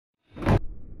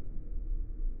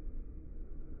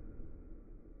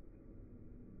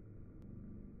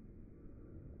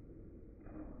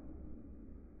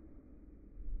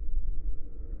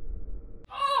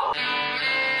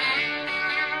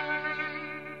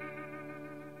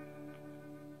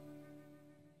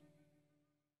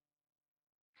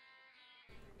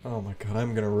Oh my god,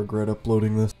 I'm gonna regret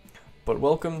uploading this. But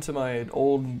welcome to my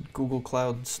old Google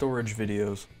Cloud storage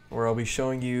videos, where I'll be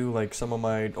showing you like some of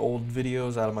my old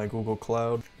videos out of my Google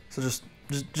Cloud. So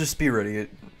just be ready.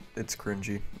 It's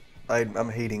cringy. I'm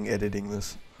hating editing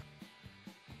this.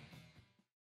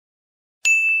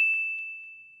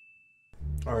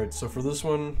 Alright, so for this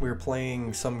one, we're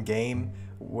playing some game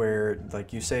where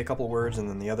like you say a couple words and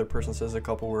then the other person says a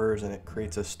couple words and it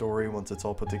creates a story once it's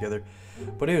all put together.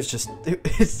 But it was just,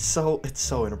 it's so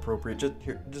inappropriate.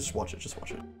 Just watch it, just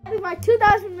watch it. My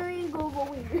 2,000 million Google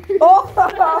wieners.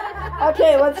 Oh!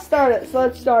 Okay, let's start it.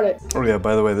 Oh yeah,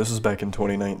 by the way, this is back in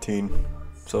 2019,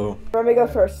 so. Let me go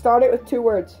first. Start it with 2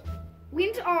 words.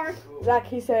 Wieners are Zach,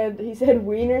 he said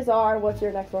wieners are. What's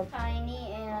your next one?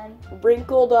 tiny and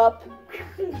Wrinkled up.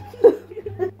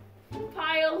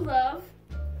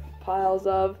 piles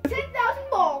of 10,000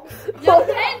 balls. No,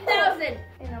 10,000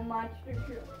 in a monster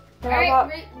truck.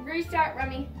 Alright, Restart,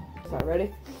 Remy. Not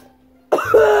ready?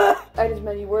 Add as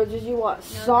many words as you want. No.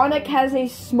 Sonic has a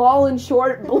small and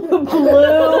short blue.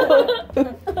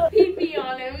 Pee-pee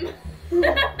on him.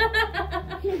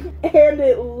 And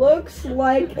it looks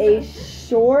like a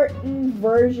shortened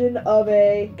version of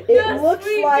a. It looks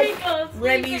like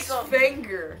Remy's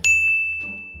finger.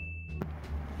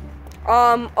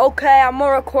 Okay, I'm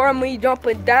gonna record me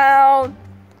jumping down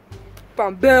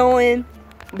from building.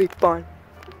 Be fun.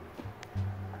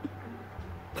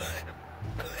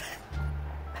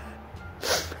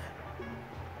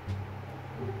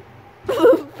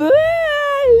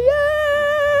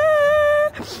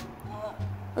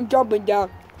 I'm jumping down.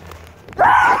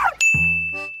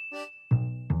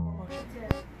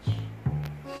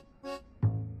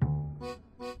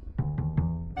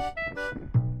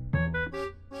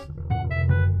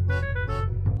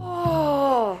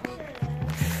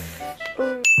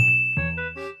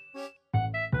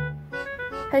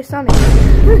 Hey, Sonic.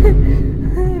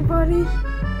 Hey, buddy.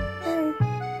 Hey.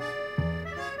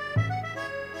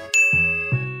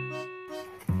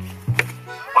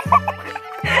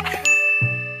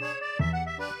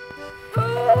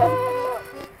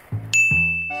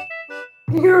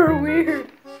 You're weird.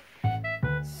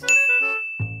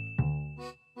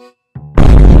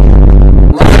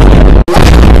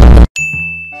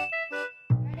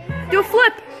 Do a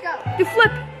flip. Do a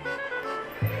flip.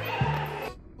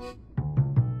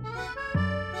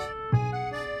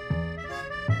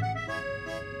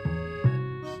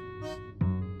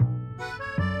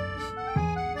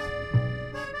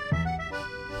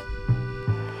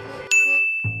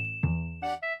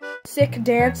 Sick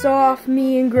dance off.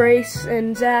 Me and Grace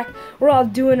and Zach, we're all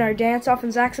doing our dance off,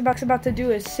 and Zach's about to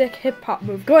do a sick hip hop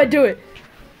move. Go ahead, do it.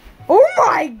 Oh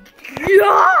my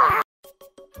god!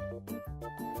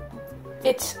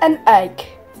 It's an egg.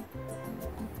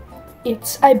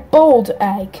 It's a boiled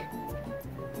egg.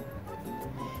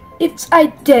 It's a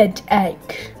dead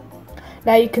egg.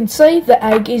 Now you can see the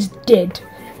egg is dead.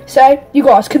 So you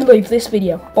guys can leave this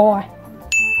video. Bye.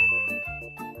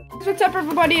 What's up,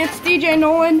 everybody? It's DJ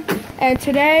Nolan, and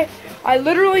today I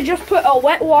literally just put a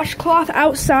wet washcloth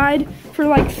outside for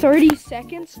like 30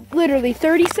 seconds. Literally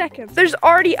 30 seconds. There's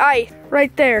already ice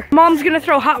right there. Mom's gonna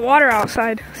throw hot water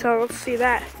outside, so let's see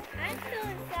that. I'm still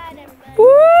inside him.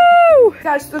 Woo!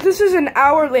 Guys, so this is an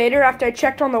hour later after I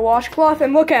checked on the washcloth,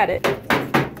 and look at it.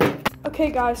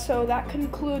 Okay, guys, so that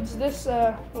concludes this,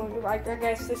 well, I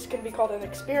guess this can be called an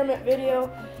experiment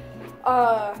video.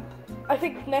 I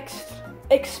think next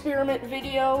experiment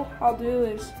video I'll do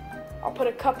is I'll put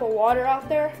a cup of water out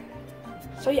there.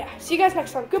 So yeah, see you guys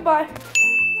next time. Goodbye.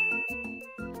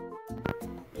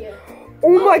 Yeah.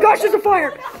 Oh my gosh, there's a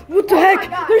fire! What the heck?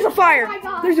 God. There's a fire! Oh my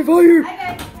God. There's a fire!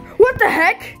 Okay. What the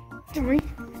heck? Sorry.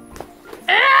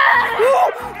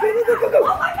 Oh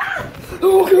my god!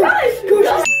 Oh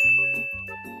gosh!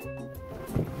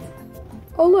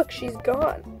 Oh look, she's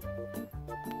gone.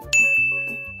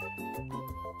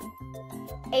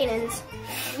 Aiden's.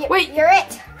 Wait. You're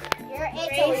it. You're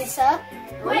it, Elisa.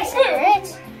 Elisa, you're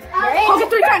it. You're it. Okay,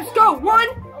 3 times. Go. 1.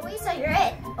 Elisa, you're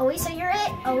it. Elisa, you're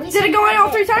it. Elisa. Did it go in all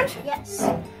 3 times? Yes.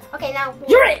 Okay, now.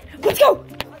 You're it. Let's go.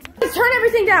 Let's turn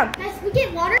everything down. Guys, we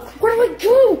get water. Where do I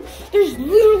go? There's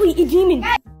literally a demon. Wait,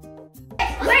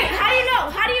 how do you know?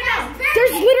 How do you know?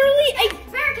 There's literally a...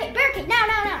 Barricade.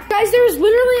 Now. Guys, there's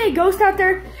literally a ghost out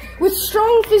there with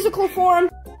strong physical form.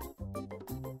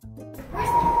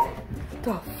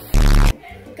 The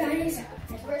Guys,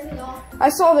 where's the doll? I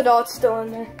saw the doll, it's still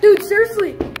in there. Dude,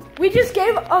 seriously, we just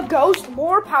gave a ghost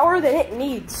more power than it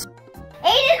needs.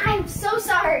 Aiden, I'm so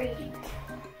sorry.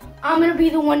 I'm gonna be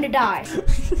the one to die.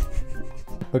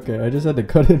 Okay, I just had to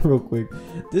cut in real quick.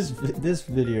 This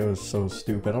video is so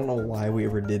stupid. I don't know why we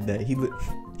ever did that.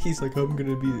 He's like, I'm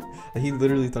gonna be. And he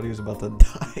literally thought he was about to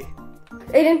die.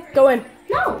 Aiden, go in.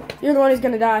 No. You're the one who's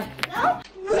gonna die. No.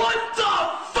 What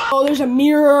the fuck? Oh, there's a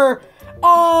mirror.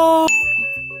 Oh.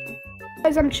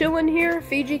 Guys, I'm chilling here.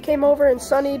 Fiji came over and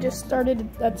Sunny just started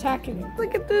attacking him.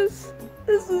 Look at this.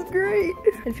 This is great.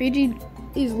 And Fiji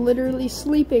is literally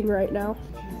sleeping right now.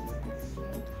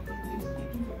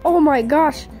 Oh my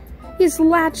gosh. He's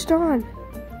latched on.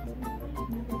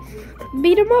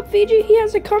 Beat him up, Fiji. He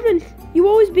has it coming. You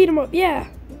always beat him up. Yeah.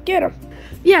 Get him.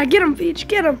 Yeah, get him, Fiji.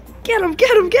 Get him. Get him.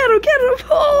 Get him. Get him. Get him.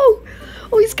 Oh.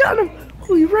 Oh, he's got him.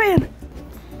 Oh, he ran.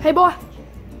 Hey, boy.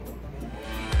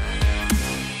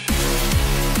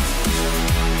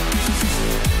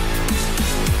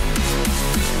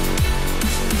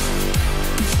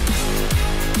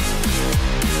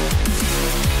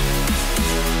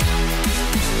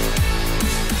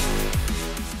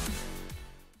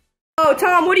 Oh,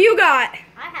 Tom, what do you got?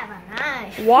 I have a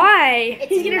knife. Why?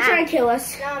 He's gonna try and kill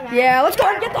us. No, no. Yeah, let's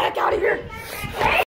go and get the heck out of here.